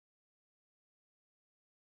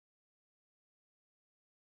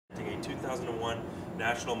2001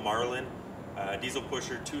 National Marlin diesel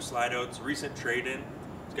pusher, 2 slide outs, recent trade-in.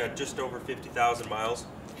 It's got just over 50,000 miles.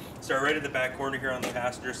 Start right at the back corner here on the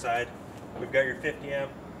passenger side. We've got your 50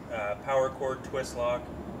 amp power cord twist lock.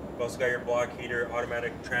 We've also got your block heater,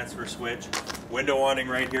 automatic transfer switch, window awning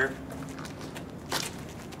right here.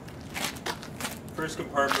 First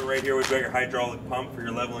compartment right here, we've got your hydraulic pump for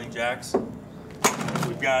your leveling jacks.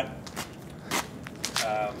 We've got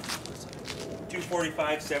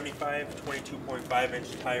 245, 75, 22.5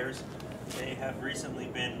 inch tires. They have recently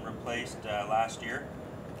been replaced last year.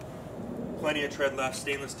 Plenty of tread left,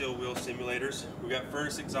 stainless steel wheel simulators. We've got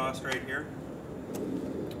furnace exhaust right here.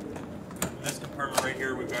 In this compartment right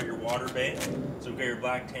here, we've got your water bay. So we've got your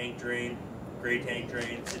black tank drain, gray tank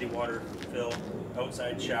drain, city water fill,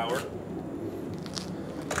 outside shower.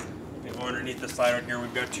 And underneath the slide out here,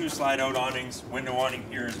 we've got 2 slide out awnings, window awning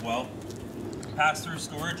here as well. Pass-through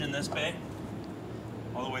storage in this bay.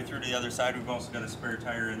 All the way through to the other side, we've also got a spare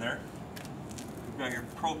tire in there. We've got your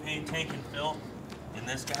propane tank and fill in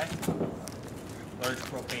this guy. Large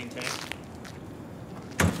propane tank.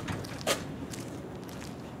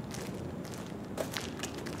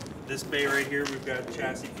 This bay right here, we've got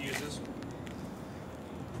chassis fuses.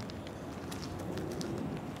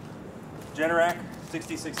 Generac,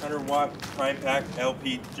 6600 watt prime pack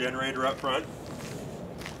LP generator up front.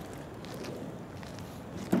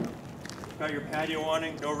 Got your patio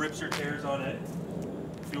awning, no rips or tears on it.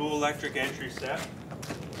 Dual electric entry step.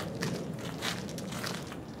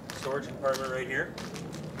 Storage compartment right here.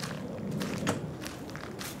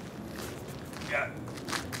 Got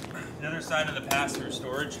the other side of the pass-through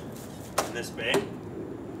storage in this bay.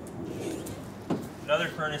 Another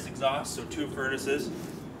furnace exhaust, so 2 furnaces.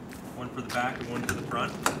 One for the back and one for the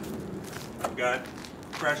front. We've got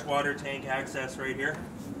fresh water tank access right here.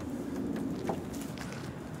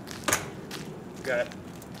 We've got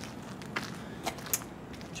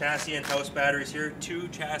chassis and house batteries here. 2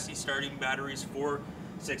 chassis starting batteries, 4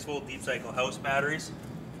 6-volt deep cycle house batteries.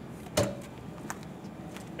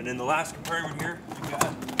 And in the last compartment here, we've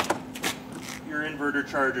got your inverter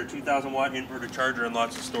charger, 2000 watt inverter charger and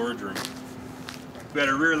lots of storage room. We've got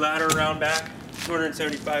a rear ladder around back,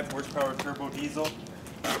 275 horsepower turbo diesel,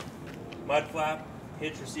 mud flap,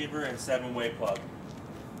 hitch receiver, and 7-way plug.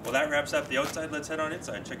 Well, that wraps up the outside. Let's head on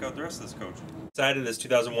inside and check out the rest of this coach. Inside of this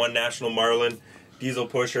 2001 National Marlin diesel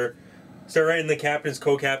pusher. Start right in the captain's,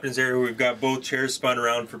 co-captain's area. We've got both chairs spun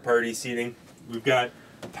around for party seating. We've got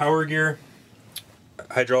power gear,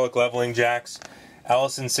 hydraulic leveling jacks,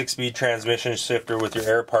 Allison 6-speed transmission shifter with your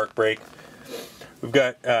air park brake. We've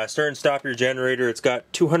got start and stop your generator. It's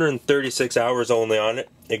got 236 hours only on it.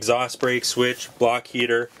 Exhaust brake switch, block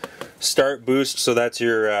heater, start boost, so that's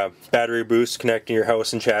your battery boost connecting your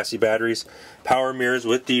house and chassis batteries. Power mirrors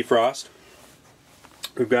with defrost.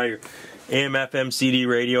 We've got your AM FM CD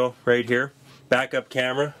radio right here. Backup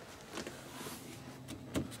camera.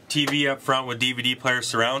 TV up front with DVD player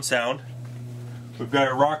surround sound. We've got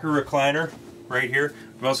a rocker recliner right here.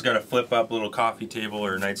 We've also got a flip up little coffee table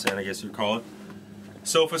or nightstand, I guess you'd call it.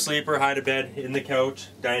 Sofa sleeper, hide a bed in the couch.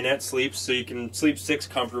 Dinette sleeps, so you can sleep 6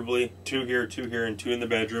 comfortably. 2 here, 2 here, and 2 in the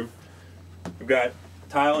bedroom. We've got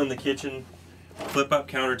tile in the kitchen, flip up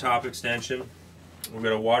countertop extension. We've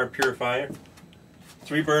got a water purifier,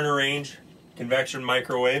 3 burner range, convection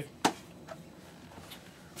microwave.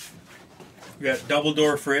 We've got double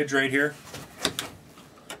door fridge right here,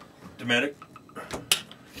 Dometic.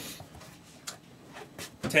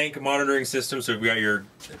 Tank monitoring system, so we've got your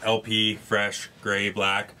LP, fresh, gray,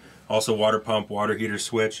 black. Also water pump, water heater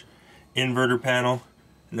switch, inverter panel,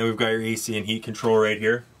 and then we've got your AC and heat control right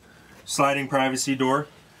here. Sliding privacy door.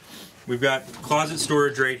 We've got closet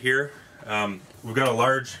storage right here. We've got a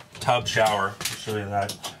large tub shower. I'll show you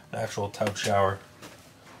that, the actual tub shower.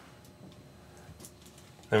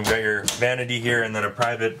 Then we've got your vanity here and then a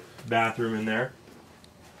private bathroom in there.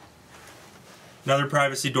 Another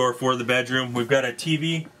privacy door for the bedroom. We've got a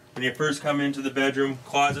TV when you first come into the bedroom,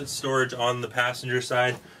 closet storage on the passenger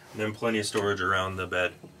side, and then plenty of storage around the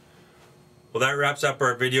bed. Well, that wraps up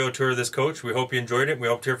our video tour of this coach. We hope you enjoyed it. We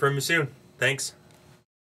hope to hear from you soon. Thanks.